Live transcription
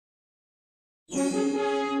The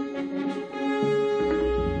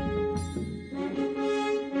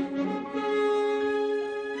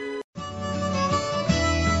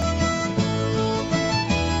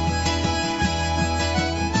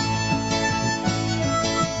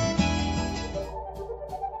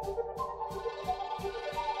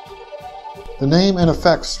name and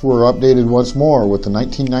effects were updated once more with the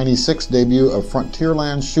 1996 debut of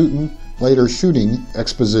Frontierland later shooting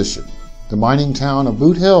Exposition. The mining town of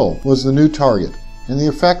Boot Hill was the new target, and the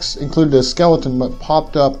effects included a skeleton that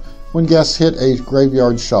popped up when guests hit a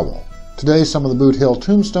graveyard shovel. Today, some of the Boot Hill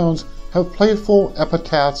tombstones have playful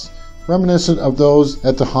epitaphs reminiscent of those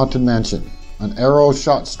at the Haunted Mansion. An arrow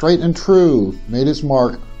shot straight and true made its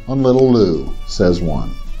mark on Little Lou, says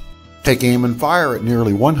one. Take aim and fire at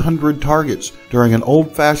nearly 100 targets during an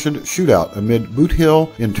old-fashioned shootout amid Boot Hill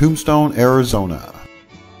in Tombstone, Arizona.